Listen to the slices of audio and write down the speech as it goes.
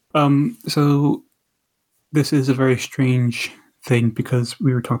So this is a very strange thing because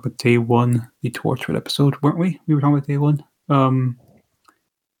we were talking about day one, the Torchwood episode, weren't we? We were talking about day one.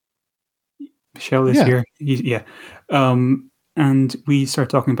 Michelle is here. Yeah. And we start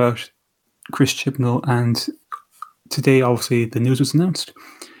talking about Chris Chibnall, and today, obviously, the news was announced.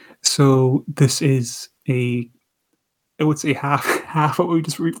 So this is I would say half what we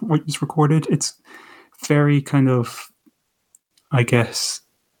just recorded. It's very kind of, I guess,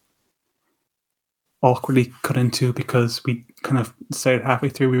 awkwardly cut into because we kind of decided halfway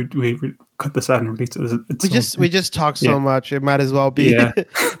through we cut this out and release it. We just talk so much. It might as well be. Yeah.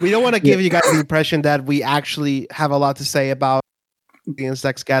 We don't want to give you guys the impression that we actually have a lot to say about the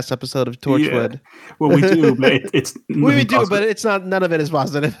next gas episode of Torchwood. Yeah. Well, we do, but it's we do, but it's not. None of it is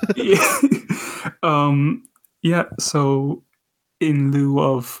positive. Yeah. So, in lieu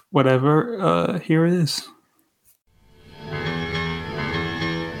of whatever, here it is.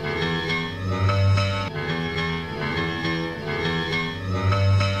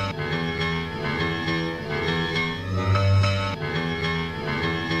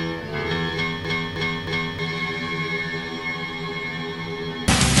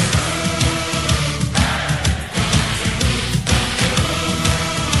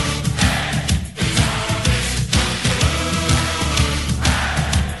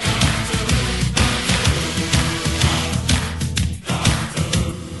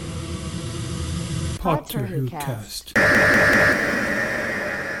 Doctor Who cast.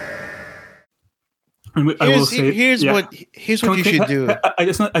 And I will say, here's what you should do. I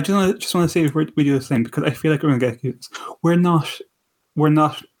just want to say before we do this thing, because I feel like we're going to get accused. We're not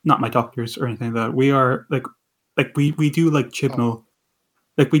my doctors or anything like that. We are like we do like Chibnall.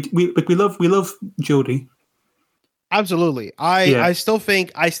 Like we love Jodie. Absolutely. I still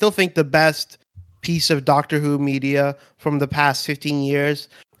think the best piece of Doctor Who media from the past 15 years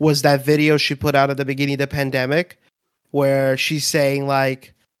was that video she put out at the beginning of the pandemic, where she's saying I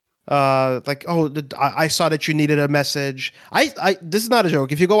saw that you needed a message. This is not a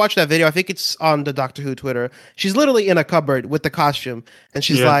joke. If you go watch that video, I think it's on the Doctor Who Twitter. She's literally in a cupboard with the costume, and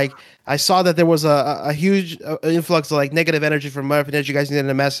she's like, I saw that there was a huge influx of negative energy from Murph, and that you guys needed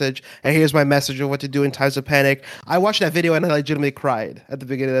a message, and here's my message of what to do in times of panic. I watched that video and I legitimately cried at the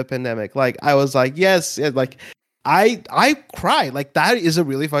beginning of the pandemic. I was like, yes, I cried. That is a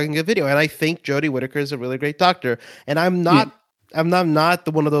really fucking good video, and I think Jodie Whittaker is a really great doctor. And I'm not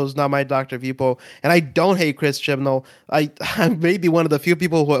the one of those not my doctor people, and I don't hate Chris Chibnall. I'm maybe one of the few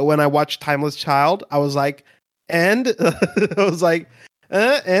people who, when I watched Timeless Child, I was like, and I was like,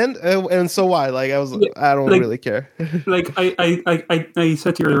 and so why? I don't really care. I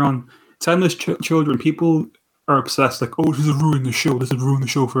said to you earlier on, Timeless Children, people are obsessed. Oh, this is ruining the show. This is ruining the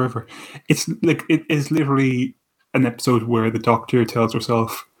show forever. It's it is literally an episode where the Doctor tells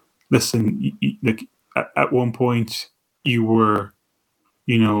herself, listen, at one point you were,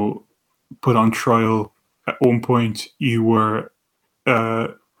 put on trial. At one point you were a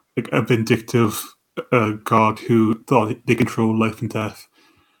vindictive god who thought they controlled life and death.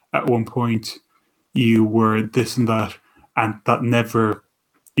 At one point you were this and that never,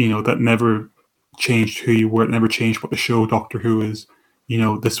 that never changed who you were. It never changed what the show Doctor Who is.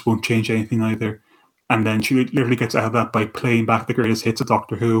 This won't change anything either. And then she literally gets out of that by playing back the greatest hits of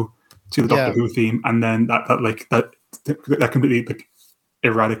Doctor Who to the Doctor Who theme, and then that completely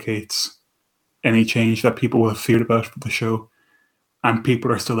eradicates any change that people have feared about the show. And people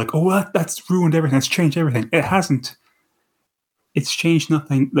are still like, oh, that's ruined everything. It's changed everything. It hasn't. It's changed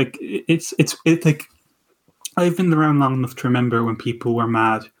nothing. It's I've been around long enough to remember when people were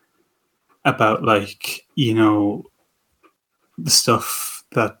mad about the stuff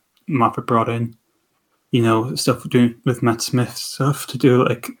that Moffat brought in. Stuff doing with Matt Smith stuff to do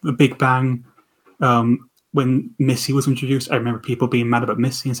the Big Bang. When Missy was introduced, I remember people being mad about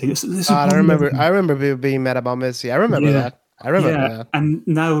Missy and saying this is. I remember people being mad about Missy. I remember that. That. And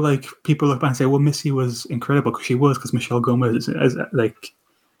now people look back and say, well, Missy was incredible because Michelle Gomez is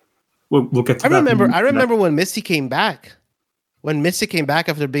we'll get to that. I remember when Missy came back. When Missy came back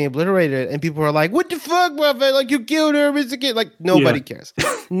after being obliterated, and people were like, "What the fuck, Buffett? You killed her, Missy." Nobody cares.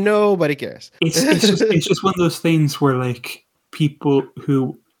 Nobody cares. It's just one of those things where people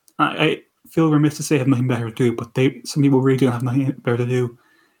who I feel remiss to say have nothing better to do, but some people really do have nothing better to do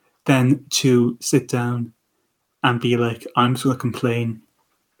than to sit down and be like, "I'm just going to complain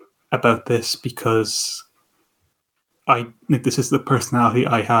about this because this is the personality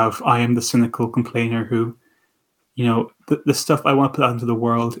I have. I am the cynical complainer who." The stuff I want to put out into the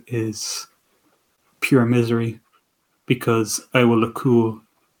world is pure misery because I will look cool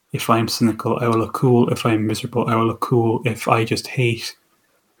if I'm cynical. I will look cool if I'm miserable. I will look cool if I just hate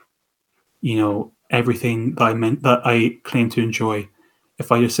everything that I claim to enjoy.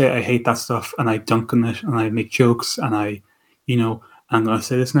 If I just say I hate that stuff and I dunk on it and I make jokes and I'm going to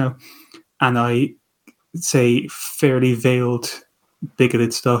say this now, and I say fairly veiled,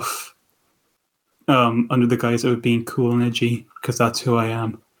 bigoted stuff under the guise of being cool and edgy because that's who I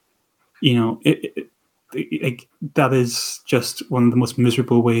am. That is just one of the most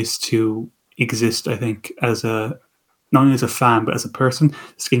miserable ways to exist, I think, as not only as a fan but as a person.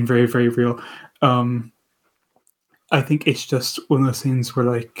 It's getting very, very real. I think it's just one of those things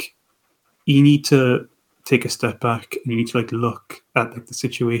where you need to take a step back and you need to look at the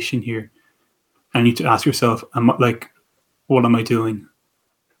situation here, and you need to ask yourself, what am I doing?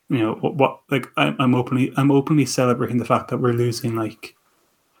 I'm openly celebrating the fact that we're losing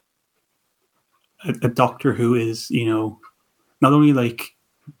a doctor who is not only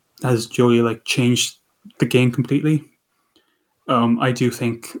has Joey changed the game completely. I do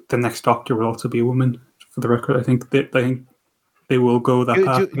think the next doctor will also be a woman. For the record, I think they will go that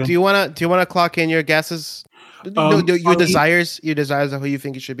path. Do you wanna clock in your guesses? Your desires of who you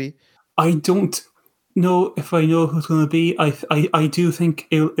think it should be. I don't know if I know who's going to be. I do think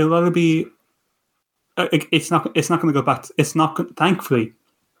it'll either be. It's not going to go back. Thankfully,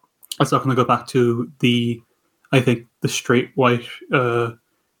 it's not going to go back to the straight white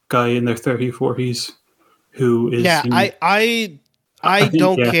guy in their 30s, 40s who is. Yeah, I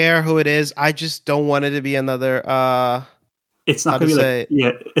don't care who it is. I just don't want it to be another. It's not going to be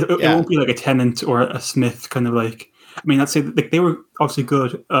it won't be like a Tennant or a Smith kind of I mean, I'd say that they were obviously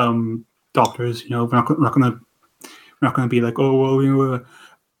good doctors. We're not going to be like, oh well,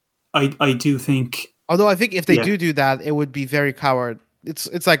 I do think. Although I think if they do that, it would be very coward.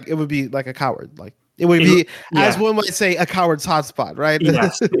 It's like it would be like a coward. It would be, as one might say, a coward's hotspot, right?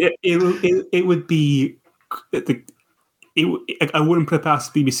 Yes, it would be. I wouldn't put it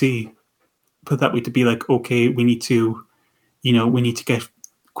past BBC, put that way, to be okay, we need to get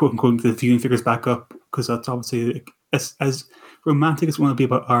quote unquote the viewing figures back up, because that's obviously as romantic as we want to be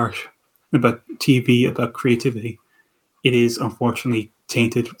about art, about TV, about creativity. It is unfortunately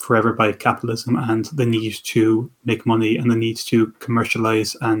tainted forever by capitalism and the need to make money and the need to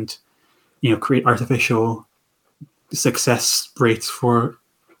commercialize and create artificial success rates for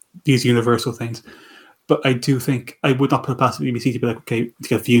these universal things. But I do think I would not put it past the BBC to be okay, to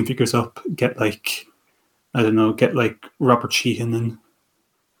get viewing figures up, get get Robert Sheehan in,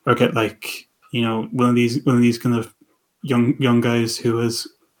 or get one of these kind of young guys who has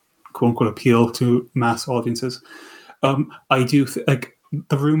quote unquote appeal to mass audiences. I do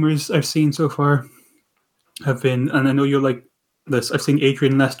the rumors I've seen so far have been, and I know you'll like this. I've seen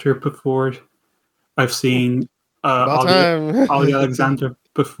Adrian Lester put forward. I've seen Ollie Alexander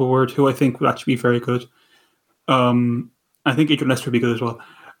put forward, who I think would actually be very good. I think Adrian Lester would be good as well.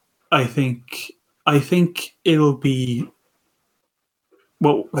 I think it'll be.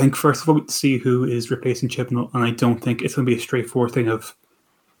 Well, I think first of all, to see who is replacing Chibnall, and I don't think it's going to be a straightforward thing of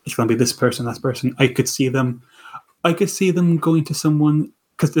it's going to be this person, that person. I could see them going to someone,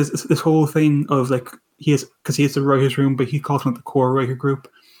 because there's this whole thing of he has the writers' room, but he calls it the core writer group.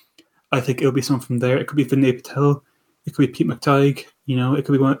 I think it'll be someone from there. It could be Vinay Patel. It could be Pete McTighe. It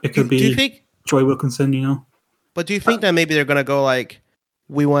could be one. It could be Joy Wilkinson. But do you think that maybe they're going to go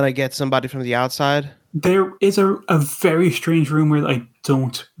we want to get somebody from the outside? There is a very strange rumor that I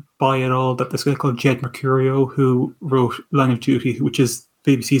don't buy at all, that this guy called Jed Mercurio, who wrote Line of Duty, which is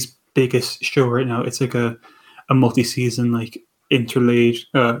BBC's biggest show right now. It's a multi-season interlaid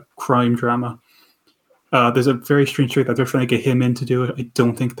crime drama. There's a very strange story that they're trying to get him in to do it. I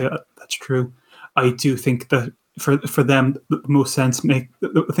don't think that's true. I do think that for them, the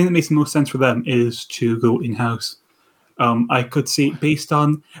thing that makes the most sense for them is to go in-house. I could see, based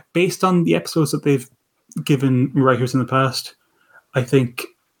on the episodes that they've given writers in the past, I think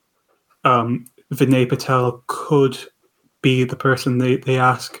Vinay Patel could be the person they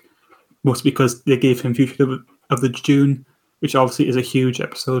ask, mostly because they gave him Fugitive of the Dune, which obviously is a huge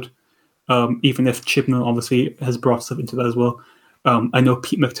episode. Even if Chibnall obviously has brought stuff into that as well. I know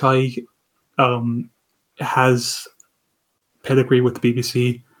Pete McTighe has pedigree with the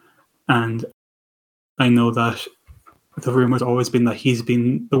BBC, and I know that the rumor has always been that he's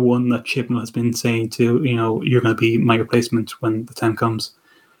been the one that Chibnall has been saying to, you're going to be my replacement when the time comes.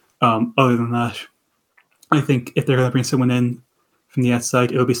 Other than that, I think if they're going to bring someone in from the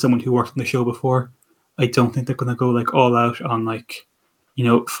outside, it'll be someone who worked on the show before. I don't think they're going to go all out on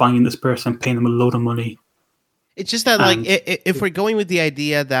finding this person, paying them a load of money. It's just that if we're going with the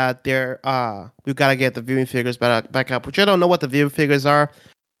idea that we've got to get the viewing figures back up, which I don't know what the viewing figures are.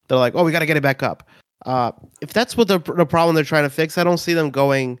 They're we got to get it back up. If that's what the problem they're trying to fix, I don't see them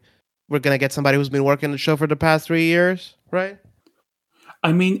going we're gonna get somebody who's been working the show for the past 3 years, right?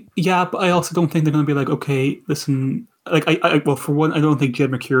 I mean, yeah, but I also don't think they're going to be like, okay, listen, like, well, for one, I don't think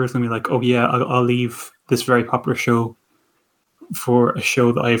Jed McCure is going to be like, oh yeah, I'll leave this very popular show for a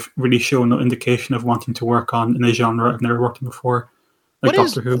show that I've really shown no indication of wanting to work on in a genre I've never worked in before, like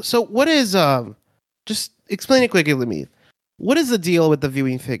Doctor Who. So what is just explain it quickly to me. What is the deal with the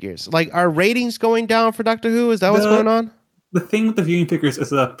viewing figures? Like, are ratings going down for Doctor Who? Is that what's going on? The thing with the viewing figures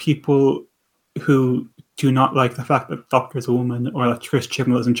is that people who do not like the fact that Doctor is a woman or that Chris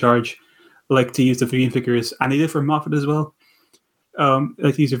Chibnall is in charge like to use the viewing figures, and they did for Moffat as well.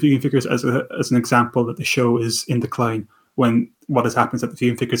 Like to use the viewing figures as an example that the show is in decline, when what has happened is that the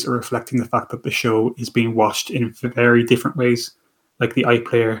viewing figures are reflecting the fact that the show is being watched in very different ways, like the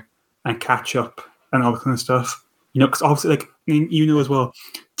iPlayer and catch up and all that kind of stuff. You know, because obviously, like, I mean, you know as well,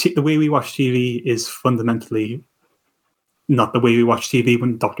 the way we watch TV is fundamentally not the way we watch TV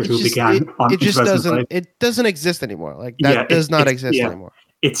when Doctor Who began. It doesn't exist anymore. Like that does not exist anymore.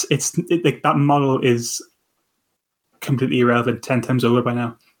 It's like that model is completely irrelevant 10 times over by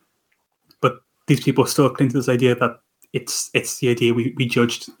now. But these people still cling to this idea that it's the idea we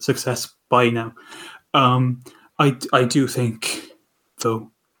judged success by now. I do think,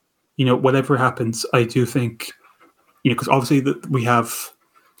 though, you know, whatever happens, I do think, you know, because obviously we have,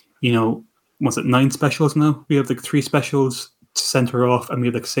 you know, was it 9 specials now? We have like 3 specials to center off, and we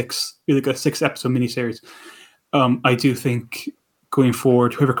have like 6. We have like a 6-episode miniseries. I do think going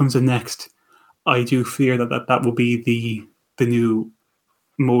forward, whoever comes in next, I do fear that will be the new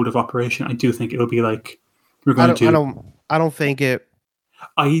mode of operation. I do think it'll be like we're going to. I don't think it.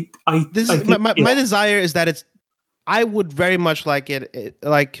 My desire is that it's. I would very much like it.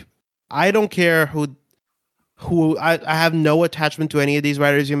 Like, I don't care who I have no attachment to any of these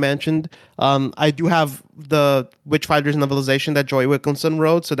writers you mentioned. I do have the Witchfinders novelization that Joy Wilkinson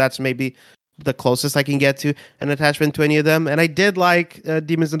wrote, so that's maybe the closest I can get to an attachment to any of them. And I did like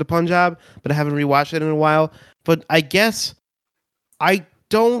Demons in the Punjab, but I haven't rewatched it in a while. But I guess I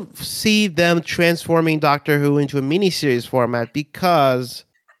don't see them transforming Doctor Who into a miniseries format because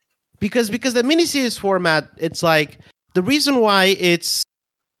the miniseries format, it's like the reason why it's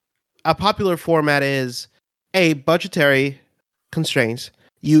a popular format is budgetary constraints.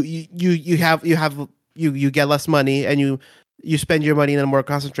 You get less money and you spend your money in a more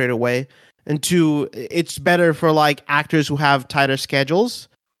concentrated way. And 2, it's better for like actors who have tighter schedules.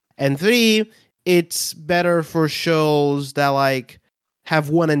 And 3, it's better for shows that like have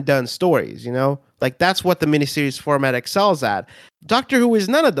one and done stories, you know? Like that's what the miniseries format excels at. Doctor Who is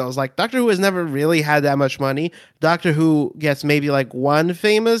none of those. Like Doctor Who has never really had that much money. Doctor Who gets maybe like 1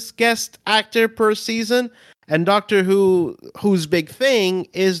 famous guest actor per season. And Doctor Who's big thing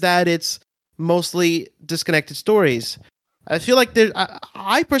is that it's mostly disconnected stories. I feel like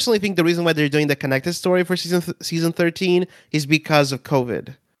I personally think the reason why they're doing the connected story for season 13 is because of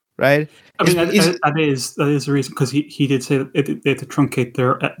COVID, right? I mean, that is the reason, because he did say that they had to truncate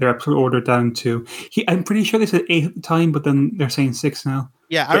their episode order down to. I'm pretty sure they said 8 at the time, but then they're saying 6 now.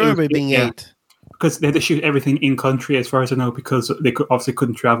 Yeah, I remember it being 8. Because they had to shoot everything in country, as far as I know, because they obviously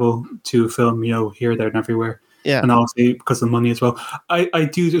couldn't travel to film, you know, here, there, and everywhere. Yeah, and obviously because of money as well. I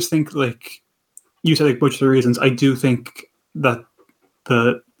do just think, like you said, like budgetary reasons. I do think that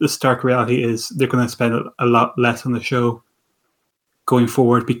the stark reality is they're going to spend a lot less on the show going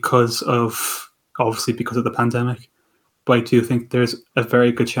forward because of the pandemic. But I do think there's a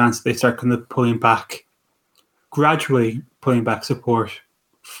very good chance they start kind of gradually pulling back support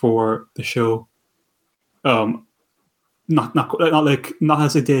for the show. Not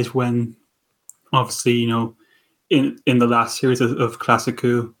as it did when, obviously, you know, in the last series of Classic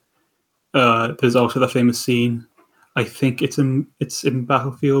Who, there's also the famous scene. I think it's in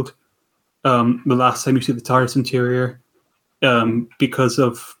Battlefield. The last time you see the TARDIS interior, because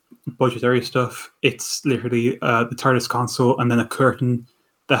of budgetary stuff, it's literally the TARDIS console and then a curtain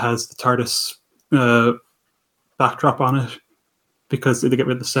that has the TARDIS backdrop on it because they get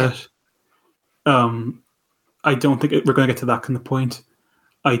rid of the set. I don't think we're going to get to that kind of point.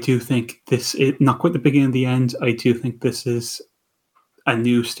 I do think this is not quite the beginning of the end. I do think this is a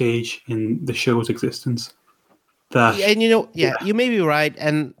new stage in the show's existence. And you may be right.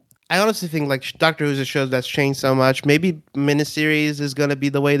 And I honestly think like Doctor Who's a show that's changed so much. Maybe miniseries is going to be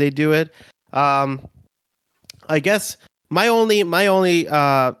the way they do it. I guess the only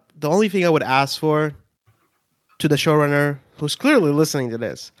thing I would ask for to the showrunner, who's clearly listening to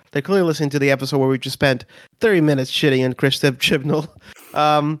this, they're clearly listening to the episode where we just spent 30 minutes shitting on Chris Chibnall.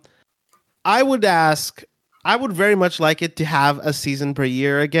 I would very much like it to have a season per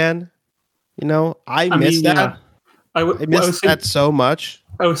year again. You know, I miss that. I miss that so much.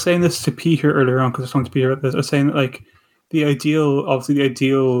 I was saying this to Peter earlier on because I was talking to Peter about this. I was saying that like the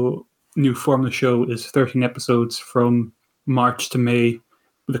ideal new form of the show is 13 episodes from March to May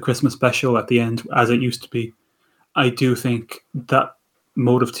with a Christmas special at the end, as it used to be. I do think that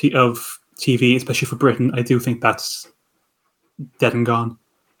mode of TV, especially for Britain, I do think that's dead and gone.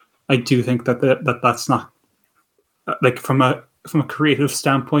 I do think that's not like from a creative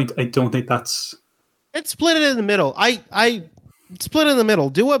standpoint. I don't think that's. It's split it in the middle. I split it in the middle.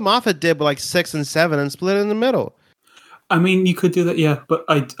 Do what Moffat did with like 6 and 7 and split it in the middle. I mean, you could do that, yeah, but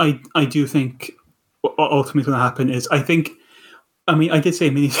I do think what ultimately going to happen is I did say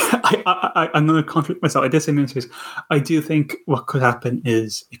mini. I'm going to contradict myself. I did say miniseries. I do think what could happen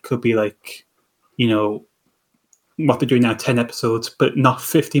is it could be like, what they're doing now, 10 episodes, but not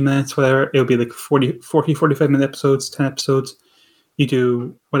 50 minutes, whatever. It'll be like 40, 45-minute episodes, 10 episodes. You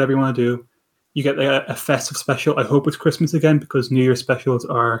do whatever you want to do. You get like a festive special. I hope it's Christmas again, because New Year's specials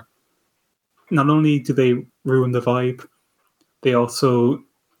are, not only do they ruin the vibe, they also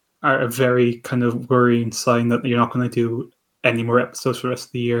are a very kind of worrying sign that you're not going to do any more episodes for the rest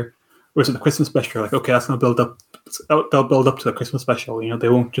of the year. Whereas with the Christmas special, like, okay, that's going to build up. They'll build up to the Christmas special. They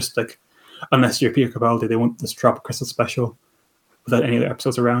won't just like, unless you're Peter Capaldi, they won't just drop a Christmas special without any other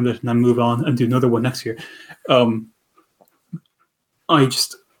episodes around it and then move on and do another one next year.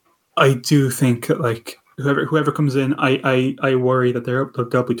 I do think that like whoever comes in, I worry that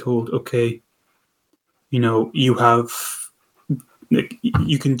they'll be told, okay, you have. Like,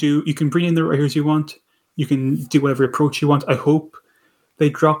 you can bring in the writers you want. You can do whatever approach you want. I hope they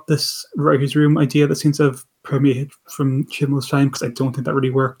drop this writers' room idea that seems to have permeated from Chibnall's time, because I don't think that really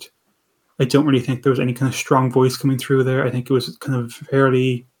worked. I don't really think there was any kind of strong voice coming through there. I think it was kind of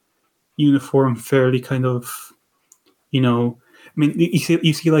fairly uniform, fairly kind of, I mean,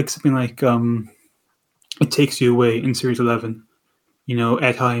 you see like something like It Takes You Away in Series 11.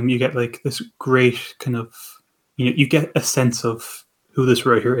 At time you get like this great kind of, you get a sense of who this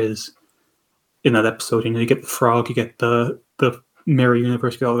writer is in that episode. You get the frog, you get the mirror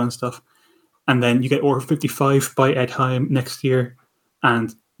universe, you get all that stuff. And then you get Order 55 by Ed Heim next year,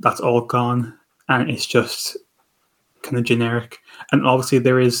 and that's all gone. And it's just kind of generic. And obviously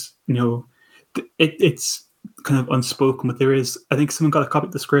there is, it's kind of unspoken, but there is, I think someone got a copy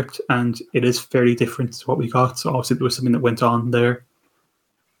of the script and it is fairly different to what we got. So obviously there was something that went on there.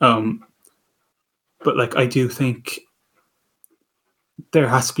 But like, I do think there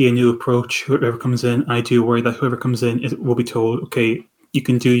has to be a new approach, whoever comes in. I do worry that whoever comes in will be told, okay, you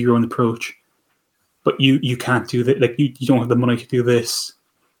can do your own approach, but you can't do that. Like, you don't have the money to do this,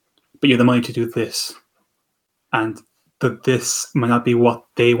 but you have the money to do this. And this might not be what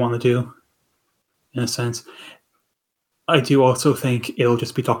they want to do, in a sense. I do also think it'll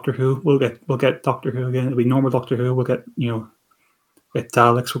just be Doctor Who. We'll get Doctor Who again. It'll be normal Doctor Who. We'll get, get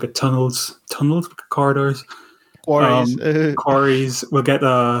Daleks, we'll get tunnels, we'll get corridors, quarries. We'll get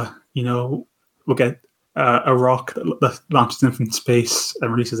we'll get a rock that launches in from space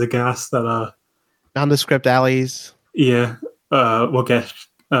and releases a gas that nondescript alleys. Yeah, we'll get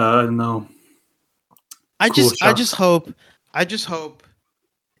I don't know. I just hope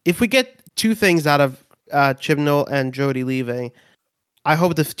if we get two things out of Chibnall and Jodie leaving, I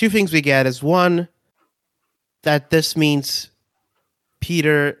hope the two things we get is, one, that this means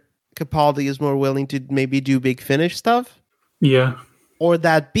Peter Capaldi is more willing to maybe do Big Finish stuff. Yeah. Or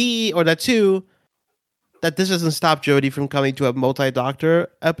two, that this doesn't stop Jodie from coming to a multi-Doctor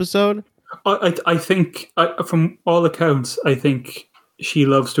episode. I think, from all accounts, I think she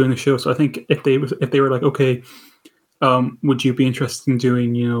loves doing the show. So I think if they were like, okay, would you be interested in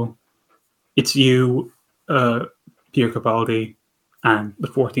doing, it's you, Peter Capaldi, and the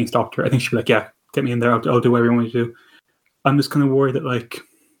 14th Doctor, I think she'd be like, yeah, get me in there. I'll do whatever you want to do. I'm just kind of worried that, like,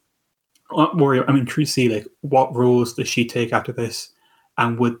 I'm intrigued to see, like, what roles does she take after this,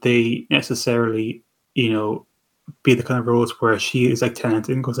 and would they necessarily, be the kind of roles where she is like Tennant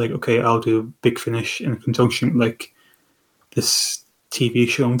and goes like, okay, I'll do Big Finish in conjunction with like this TV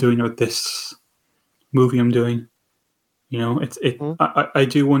show I'm doing or this movie I'm doing. I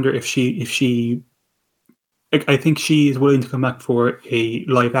do wonder if she I think she is willing to come back for a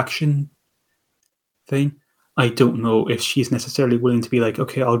live action thing. I don't know if she's necessarily willing to be like,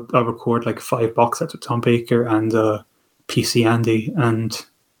 okay, I'll record like 5 box sets with Tom Baker and PC Andy, and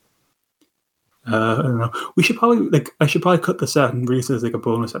I don't know. We should probably I should probably cut this out and release it as like a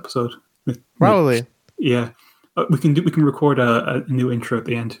bonus episode. Probably. Yeah, we can record a new intro at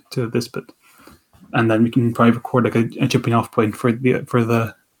the end to this bit, and then we can probably record like a jumping off point for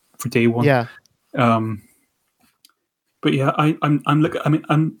day one. Yeah. But yeah, I'm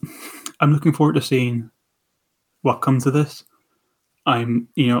looking forward to seeing what comes of this. I'm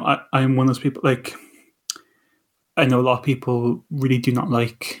one of those people, like, I know a lot of people really do not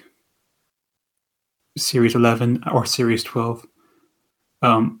like Series 11 or Series 12.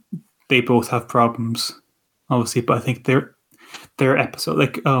 They both have problems, obviously, but I think their episode,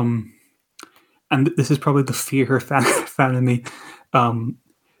 like, and this is probably the fear fan of me, the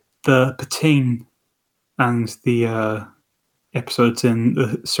Patain and the episodes in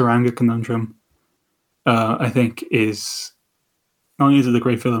the Saranga Conundrum, I think is, not only is it a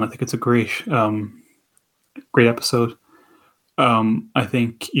great film, I think it's a great episode. I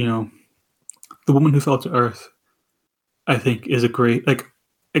think, The Woman Who Fell to Earth, I think, is a great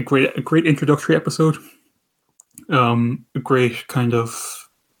introductory episode. A great kind of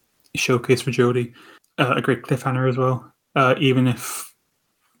showcase for Jodie. A great cliffhanger as well. Even if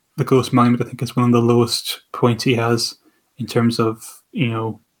the Ghost Monument, I think, is one of the lowest points he has in terms of,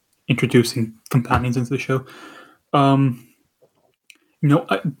 introducing companions into the show. I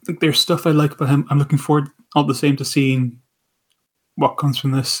think there's stuff I like about him. I'm looking forward all the same to seeing what comes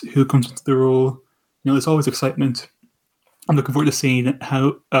from this, who comes into the role. There's always excitement. I'm looking forward to seeing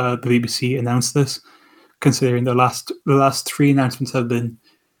how the BBC announced this, considering the last 3 announcements have been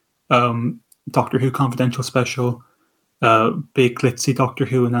Doctor Who Confidential special, big glitzy Doctor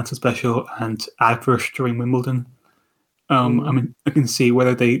Who announced a special, and advert during Wimbledon. I mean, I can see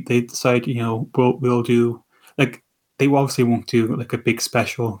whether they decide, we'll do, like, they obviously won't do like a big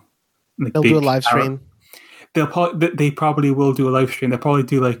special. Like, they'll do a live stream. They probably will do a live stream. They'll probably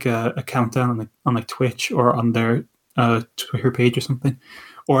do like a countdown on like Twitch or on their Twitter page or something,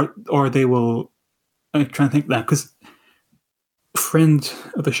 or they will. I'm trying to think that, because friend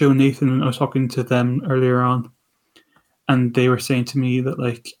of the show, Nathan, I was talking to them earlier on, and they were saying to me that,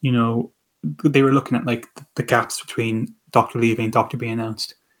 like, they were looking at like the gaps between Doctor leaving and Doctor being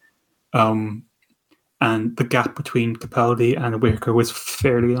announced, and the gap between Capaldi and Whittaker was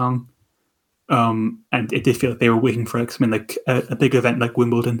fairly long. And it did feel like they were waiting for something like a big event like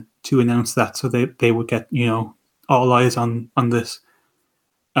Wimbledon to announce that, so they would get all eyes on this.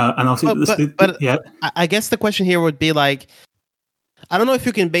 And also, yeah. I guess the question here would be, like, I don't know if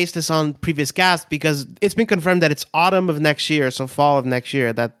you can base this on previous cast, because it's been confirmed that it's autumn of next year, so fall of next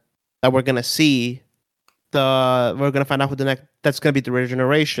year, that we're gonna see we're gonna find out who that's gonna be the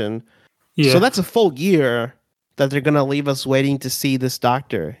regeneration. Yeah. So that's a full year that they're gonna leave us waiting to see this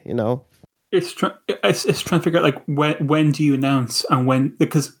Doctor. It's trying to figure out, like, when do you announce, and when,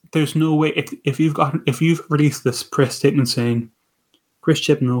 because there's no way, if you've released this press statement saying Chris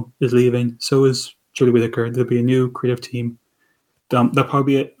Chibnall is leaving, so is Jodie Whittaker, there'll be a new creative team. They'll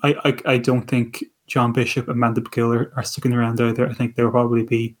probably, I don't think John Bishop and Amanda Gill are sticking around either. I think there'll probably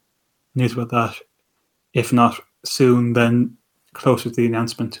be news about that, if not soon, then closer to the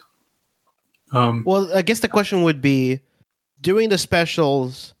announcement. Well, I guess the question would be, during the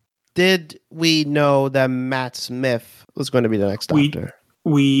specials, did we know that Matt Smith was going to be the next Doctor?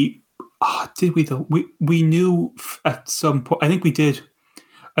 Did we though? We knew at some point. I think we did.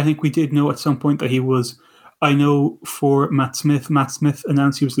 I think we did know at some point that he was. I know for Matt Smith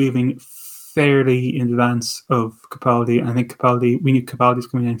announced he was leaving fairly in advance of Capaldi. I think we knew Capaldi's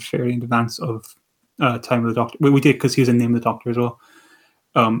coming in fairly in advance of Time of the Doctor. We did, because he was in Name of the Doctor as well.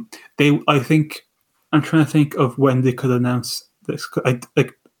 I think, I'm trying to think of when they could announce this.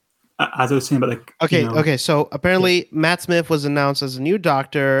 As I was saying about, like, okay. So apparently, Matt Smith was announced as a new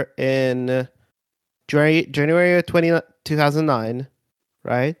Doctor in January of 2009,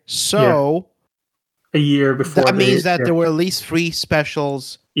 right? So a year before. That means that there were at least 4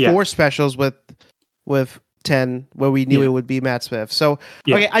 specials with 10 where we knew it would be Matt Smith. So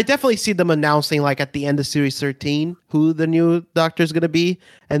okay, I definitely see them announcing, like, at the end of Series 13 who the new Doctor is going to be,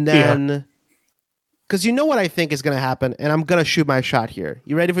 and then. Because you know what I think is going to happen, and I'm going to shoot my shot here.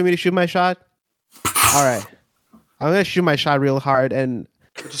 You ready for me to shoot my shot? All right. I'm going to shoot my shot real hard, and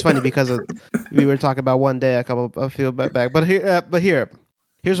it's funny because we were talking about one day a few back. But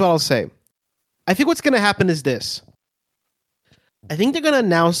here's what I'll say. I think what's going to happen is this. I think they're going to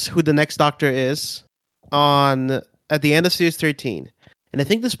announce who the next Doctor is at the end of Series 13. And I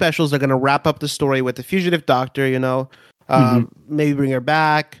think the specials are going to wrap up the story with the fugitive Doctor, maybe bring her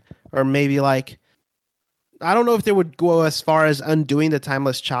back, or maybe, like, I don't know if they would go as far as undoing the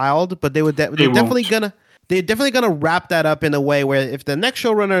Timeless Child, but they're definitely gonna wrap that up in a way where if the next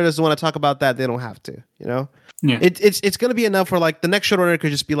showrunner doesn't want to talk about that, they don't have to. Yeah. It's gonna be enough for, like, the next showrunner could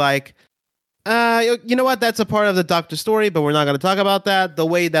just be like, you know what, that's a part of the Doctor story, but we're not gonna talk about that. The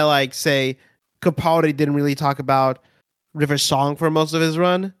way that, like, say, Capaldi didn't really talk about River Song for most of his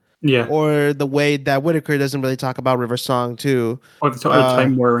run. Yeah. Or the way that Whittaker doesn't really talk about River Song too. Or the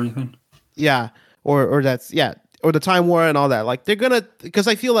Time War or anything. Yeah. Or that's, or the Time War and all that. Like they're gonna, because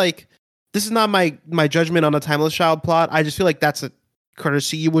I feel like this is not my judgment on the Timeless Child plot. I just feel like that's a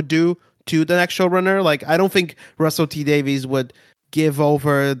courtesy you would do to the next showrunner. Like I don't think Russell T Davies would give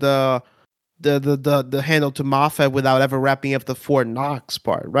over the handle to Moffat without ever wrapping up the Fort Knox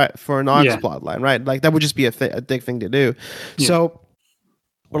part, right? For Knox plot line, right? Like that would just be a dick thing to do. Yeah. So,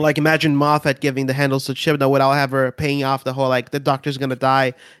 or like imagine Moffat giving the handles to Chibnall without ever paying off the whole like the Doctor's gonna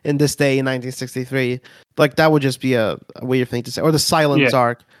die in this day in 1963. Like that would just be a weird thing to say. Or the Silence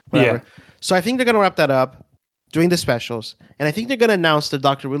arc, whatever. Yeah. So I think they're gonna wrap that up during the specials, and I think they're gonna announce the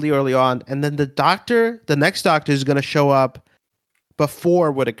Doctor really early on, and then the next Doctor is gonna show up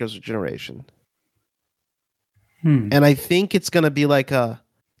before Whittaker's regeneration. And I think it's gonna be like a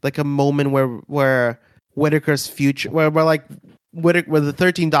moment where Whittaker's future, where the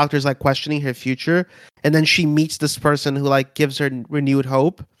 13th Doctor is like questioning her future, and then she meets this person who like gives her renewed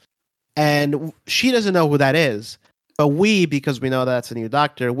hope, and she doesn't know who that is, but because we know that's a new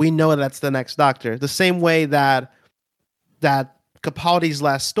Doctor, we know that's the next Doctor. The same way that Capaldi's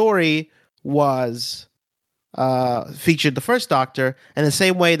last story was featured the first Doctor, and the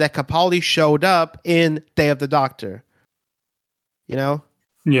same way that Capaldi showed up in Day of the Doctor. You know?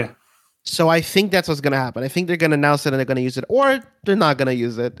 Yeah. So I think that's what's going to happen. I think they're going to announce it and they're going to use it, or they're not going to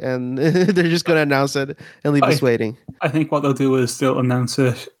use it and they're just going to announce it and leave us waiting. I think what they'll do is they'll announce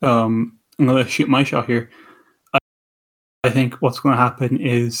it. I'm going to shoot my shot here. I think what's going to happen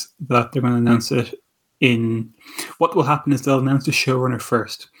is that they're going to announce it what will happen is they'll announce the showrunner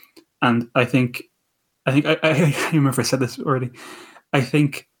first. And I think I remember I said this already. I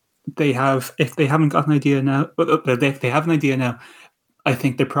think if they haven't got an idea now, if they have an idea now, I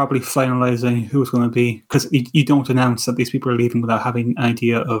think they're probably finalizing who it's going to be, because you don't announce that these people are leaving without having an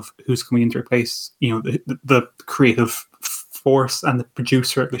idea of who's coming in to replace, the creative force and the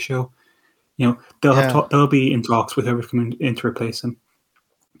producer of the show. They'll be in talks with whoever's coming in to replace him.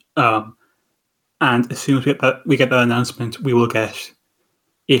 And as soon as we get that announcement, we will get,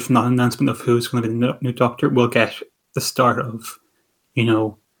 if not an announcement of who's going to be the new Doctor, we'll get the start of,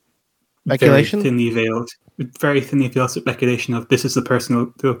 speculation, very thinly veiled speculation of this is the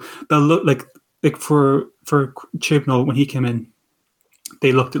person they'll look like for Chibnall when he came in,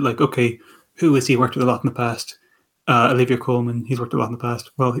 they looked at like, okay, who has he worked with a lot in the past? Olivia Colman, he's worked a lot in the past.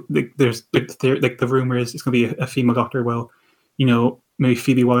 Well, there's the rumor is it's going to be a female Doctor. Well, maybe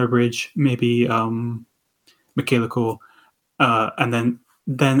Phoebe Waller-Bridge, maybe Michaela Cole, and then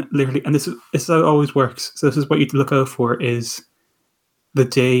literally, and this is how it always works. So this is what you look out for: is the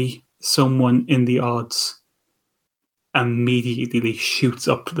day someone in the odds immediately shoots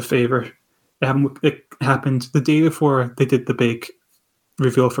up to the favorite. It happened the day before they did the big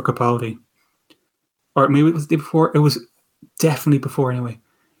reveal for Capaldi, or maybe it was the day before. It was definitely before anyway.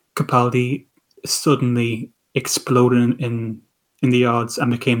 Capaldi suddenly exploded in the odds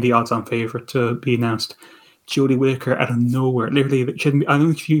and became the odds-on favorite to be announced. Jodie Whittaker out of nowhere, literally, it shouldn't be, I don't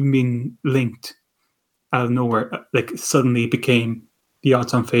know if you've been linked, out of nowhere, like suddenly became the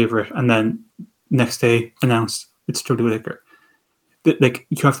odds-on favorite, and then next day announced it's Jodie Whittaker. Like,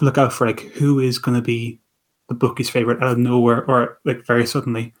 you have to look out for like who is going to be the bookie's favorite out of nowhere, or like very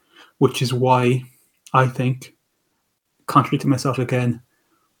suddenly, which is why I think, contrary to myself again,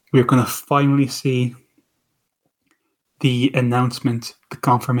 we're going to finally see the announcement, the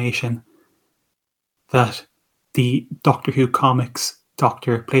confirmation that the Doctor Who comics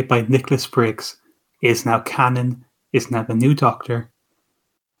Doctor, played by Nicholas Briggs, is now canon, is now the new Doctor.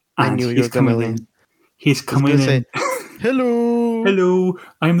 And I knew you were going to lean. He's coming in. Say, hello,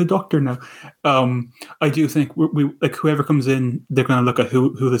 I'm the Doctor now. I do think we like whoever comes in, they're going to look at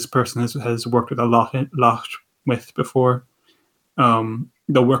who this person has worked with a lot with before.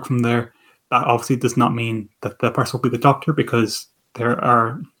 They'll work from there. That obviously does not mean that the person will be the Doctor, because there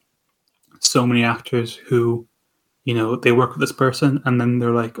are so many actors who, they work with this person and then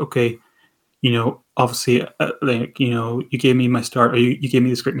they're like, okay, obviously, you gave me my start, or you gave me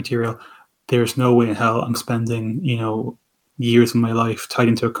this great material. There's no way in hell I'm spending, years of my life tied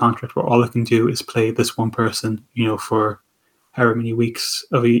into a contract where all I can do is play this one person, for however many weeks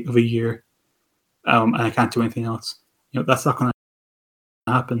of a year, and I can't do anything else. That's not going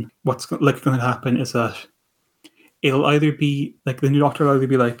to happen. What's going to happen is that it'll either be like the new Doctor will either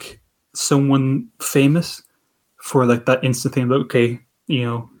be like someone famous for like that instant thing, like, okay,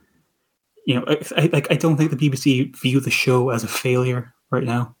 I don't think the BBC view the show as a failure right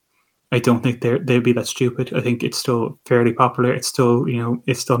now. I don't think they'd be that stupid. I think it's still fairly popular. It's still,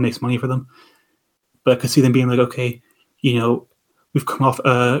 it still makes money for them. But I could see them being like, okay, we've come off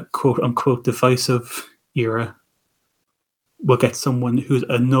a quote unquote divisive era. we'll get someone who's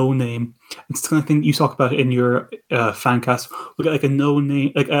a no name. It's the kind of thing you talk about in your fan cast. We'll get like a no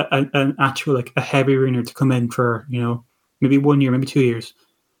name, like an actual like a heavy ringer to come in for maybe 1 year, maybe 2 years,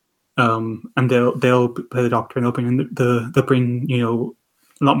 and they'll play the Doctor and they'll bring a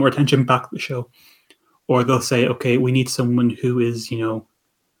lot more attention back to the show, or they'll say, okay, we need someone who is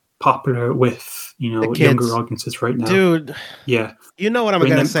popular with younger audiences right now, dude. Yeah, you know what I'm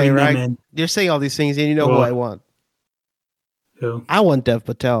gonna say, right? You're saying all these things, and you know who I want. Who? I want Dev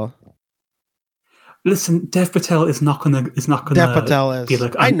Patel. Listen, Dev Patel is not gonna. Dev Patel is. Be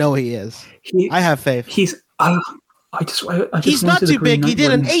like, I know he is. I have faith. He's. I just he's not too big. He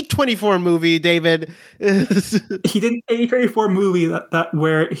did an A24 movie, David. He did an A24 movie that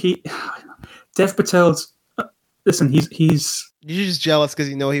where he. Dev Patel's. Listen, he's. You're just jealous because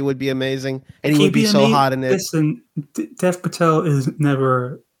you know he would be amazing, and he would be so hot in it. Listen, Dev Patel is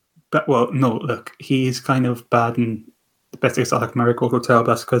never. Well, no, look, he's kind of bad in the Best Exotic Marigold Hotel. But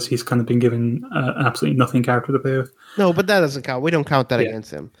that's because he's kind of been given absolutely nothing character to play with. No, but that doesn't count. We don't count that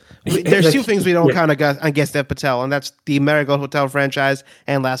against him. There's two things we don't count against Dev Patel, and that's the Marigold Hotel franchise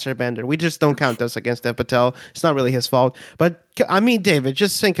and Last Airbender. We just don't count those against Dev Patel. It's not really his fault. But I mean, David,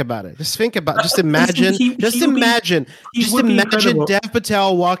 just think about it. Just imagine. Just imagine Dev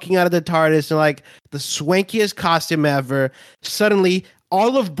Patel walking out of the TARDIS in like the swankiest costume ever. Suddenly,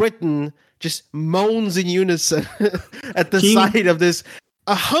 all of Britain just moans in unison at the sight of this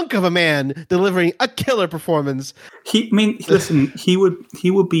a hunk of a man delivering a killer performance. Listen, he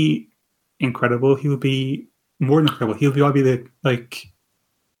would be incredible. He would be more than incredible. He would probably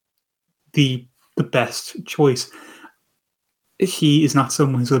the best choice. He is not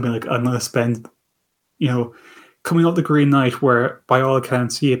someone who's going to be like, I'm going to spend, coming out the Green Knight, where by all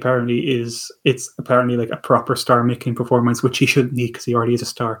accounts it's apparently like a proper star-making performance, which he shouldn't need because he already is a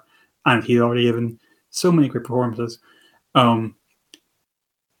star, and he's already given so many great performances.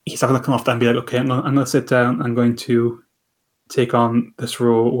 He's not going to come off that and be like, okay, I'm going to sit down. I'm going to take on this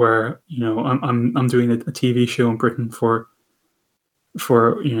role where I'm doing a TV show in Britain for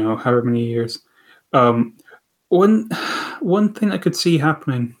however many years. One thing I could see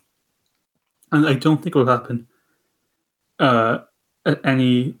happening, and I don't think it will happen at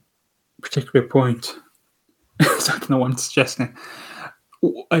any particular point. So I don't know what I'm suggesting.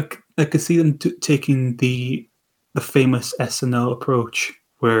 I could see them taking the famous SNL approach,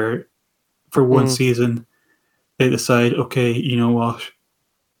 where for one season they decide, okay, you know what,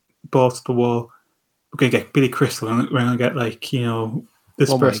 balls to the wall, we're going to get Billy Crystal, and we're going to get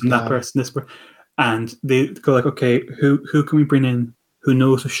this person, that person, this person, and they go like, okay, who can we bring in who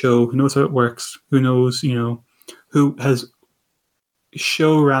knows the show, who knows how it works, who knows, who has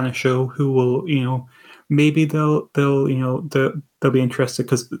ran a show, who will, maybe they'll be interested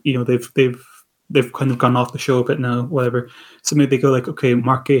because they've kind of gone off the show a bit now, whatever. So maybe they go like, okay,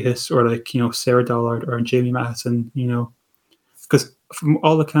 Mark Gatiss or Sarah Dollard or Jamie Matheson, because from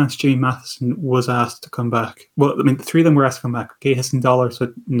all accounts, Jamie Matheson was asked to come back. Well, I mean, the three of them were asked to come back. Gatiss and Dollard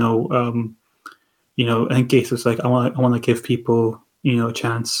said no. I think Gatiss was like, I want to give people, a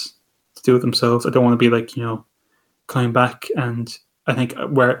chance to do it themselves. I don't want to be like, coming back. And I think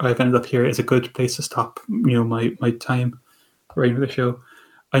where I've ended up here is a good place to stop, my time writing for the show.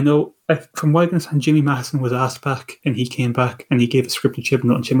 I know from what I understand, Jimmy Matheson was asked back, and he came back and he gave a script to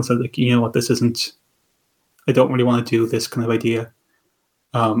Chibnall, and Chibnall said, like, you know what, this isn't. I don't really want to do this kind of idea.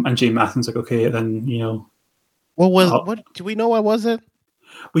 And Jimmy Matheson's like, okay, then what do we know? What was it?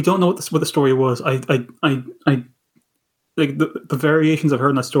 We don't know what the story was. I like the variations I've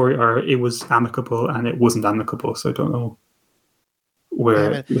heard in that story are it was amicable and it wasn't amicable. So I don't know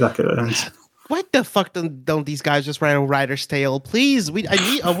where that could end. What the fuck don't these guys just write a writer's tale? Please,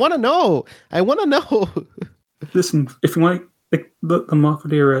 I want to know. I want to know. Listen, if you want, like the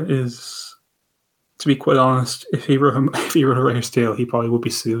Moffat era is, to be quite honest, if he wrote a writer's tale, he probably would be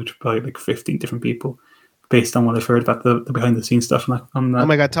sued by like 15 different people, based on what I've heard about the behind the scenes stuff. On that. Oh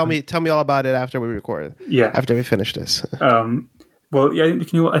my god, tell me all about it after we record. Yeah, after we finish this. Well, yeah,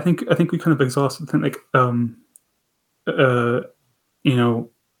 I think we kind of exhausted the thing. Like,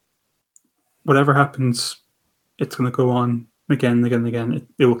 whatever happens, it's going to go on again and again and again.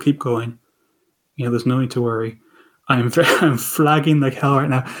 It will keep going. There's no need to worry. I'm flagging like hell right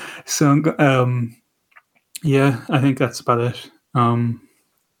now. So, yeah, I think that's about it.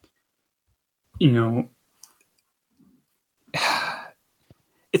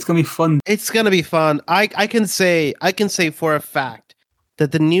 It's going to be fun. It's going to be fun. I can say for a fact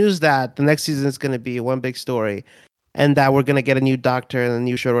that the news that the next season is going to be one big story, and that we're going to get a new Doctor and a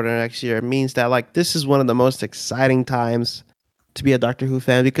new showrunner next year means that like this is one of the most exciting times to be a Doctor Who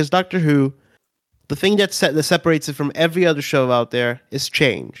fan, because Doctor Who the thing that separates it from every other show out there is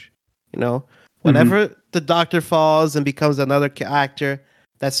change. You know, whenever the Doctor falls and becomes another actor,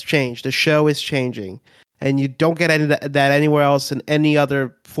 that's changed. The show is changing. And you don't get any that anywhere else in any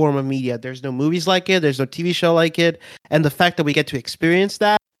other form of media. There's no movies like it. There's no TV show like it. And the fact that we get to experience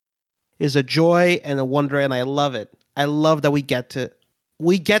that is a joy and a wonder, and I love it. I love that we get to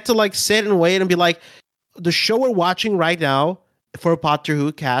like sit and wait and be like, the show we're watching right now for Doctor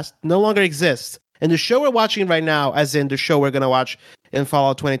Who cast no longer exists. And the show we're watching right now, as in the show we're going to watch in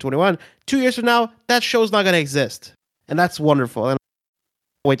Fallout 2021, 2 years from now, that show's not going to exist. And that's wonderful. And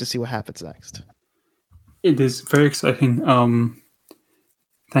I wait to see what happens next. It is very exciting.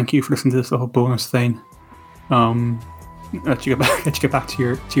 Thank you for listening to this little bonus thing. Let you get back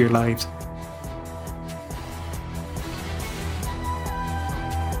to your lives.